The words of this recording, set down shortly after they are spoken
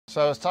So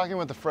I was talking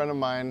with a friend of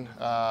mine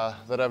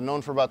that I've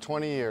known for about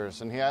 20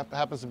 years, and he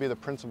happens to be the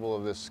principal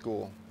of this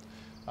school.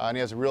 And he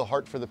has a real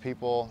heart for the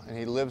people, and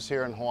he lives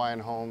here in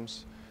Hawaiian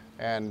homes.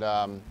 And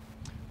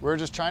we're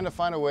just trying to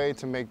find a way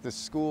to make this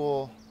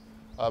school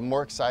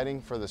more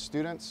exciting for the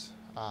students,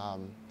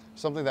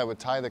 something that would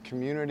tie the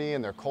community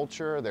and their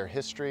culture, their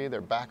history, their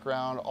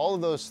background, all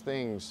of those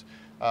things.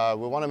 We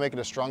want to make it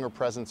a stronger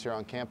presence here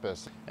on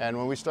campus. And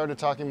when we started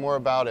talking more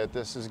about it,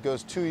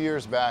 goes 2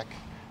 years back,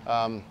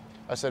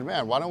 I said,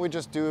 man, why don't we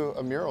just do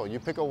a mural? You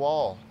pick a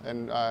wall,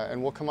 and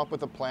we'll come up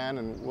with a plan,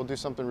 and we'll do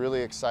something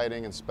really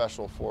exciting and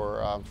special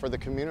for the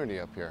community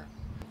up here.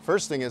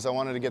 First thing is I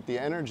wanted to get the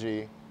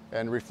energy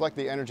and reflect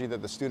the energy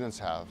that the students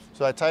have.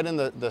 So I tied in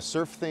the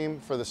surf theme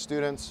for the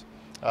students.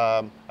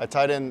 I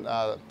tied in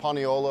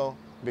Paniolo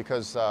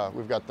because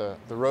we've got the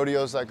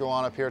rodeos that go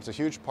on up here. It's a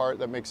huge part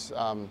that makes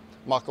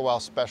Makawao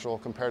special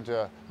compared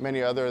to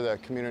many other the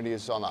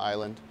communities on the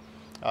island.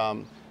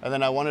 And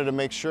then I wanted to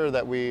make sure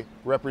that we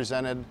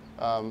represented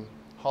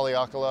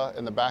Haleakala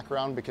in the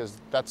background because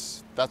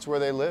that's where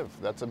they live.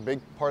 That's a big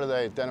part of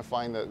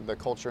identifying the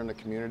culture in the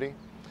community.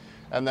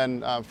 And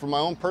then from my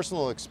own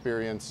personal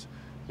experience,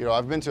 you know,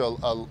 I've been to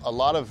a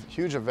lot of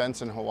huge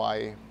events in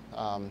Hawaii,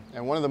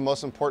 and one of the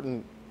most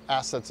important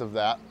assets of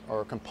that,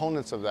 or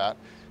components of that,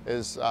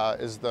 is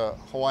the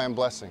Hawaiian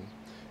blessing.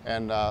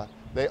 And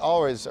they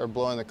always are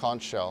blowing the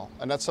conch shell,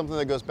 and that's something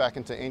that goes back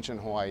into ancient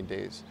Hawaii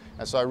days.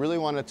 And so I really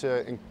wanted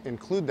to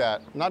include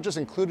that, not just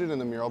include it in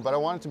the mural, but I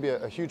wanted it to be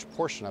a huge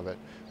portion of it,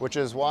 which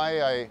is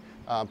why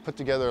I put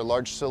together a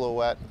large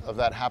silhouette of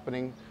that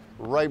happening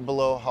right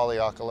below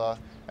Haleakala,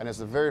 and it's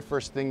the very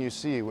first thing you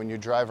see when you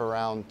drive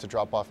around to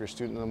drop off your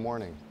student in the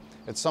morning.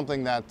 It's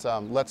something that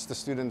lets the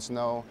students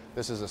know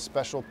this is a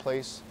special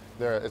place.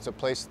 It's a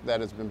place that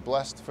has been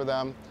blessed for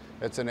them.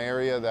 It's an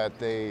area that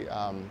they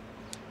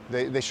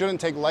shouldn't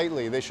take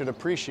lightly. They should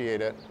appreciate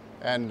it,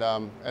 and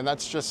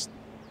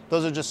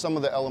those are just some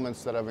of the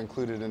elements that I've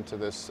included into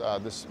this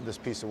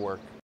piece of work.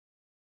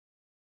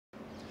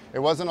 It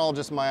wasn't all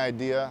just my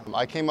idea.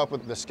 I came up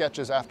with the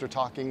sketches after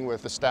talking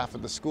with the staff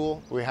at the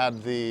school. We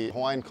had the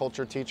Hawaiian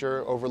culture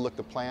teacher overlook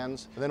the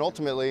plans, and then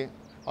ultimately,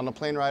 on the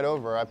plane ride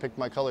over, I picked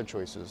my color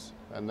choices.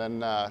 And then,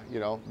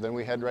 then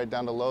we head right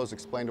down to Lowe's,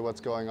 explained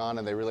what's going on,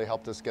 and they really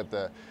helped us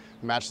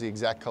match the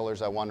exact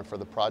colors I wanted for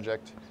the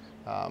project,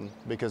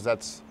 because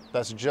that's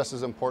just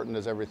as important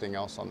as everything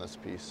else on this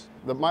piece.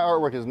 My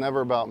artwork is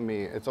never about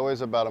me. It's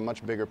always about a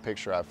much bigger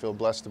picture. I feel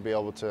blessed to be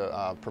able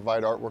to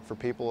provide artwork for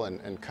people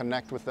and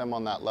connect with them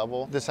on that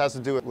level. This has to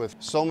do with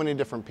so many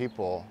different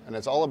people, and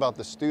it's all about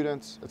the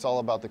students. It's all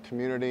about the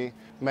community.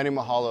 Many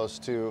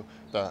mahalos to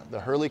the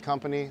Hurley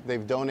Company.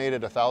 They've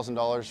donated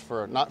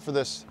 $1,000 not for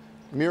this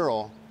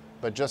mural,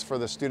 but just for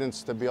the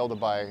students to be able to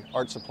buy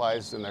art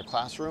supplies in their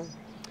classroom.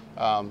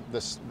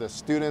 The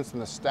students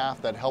and the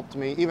staff that helped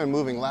me, even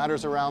moving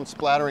ladders around,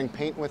 splattering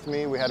paint with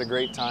me. We had a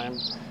great time.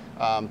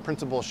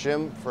 Principal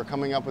Shim for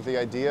coming up with the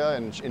idea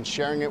and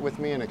sharing it with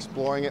me and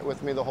exploring it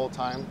with me the whole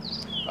time.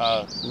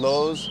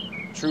 Lowe's,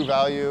 True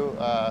Value,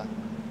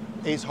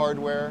 Ace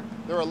Hardware.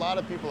 There were a lot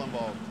of people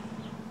involved.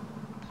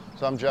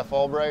 So I'm Jeff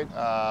Albrecht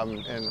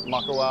in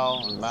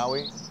Makawao and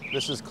Maui.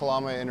 This is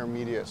Kalama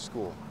Intermediate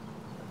School.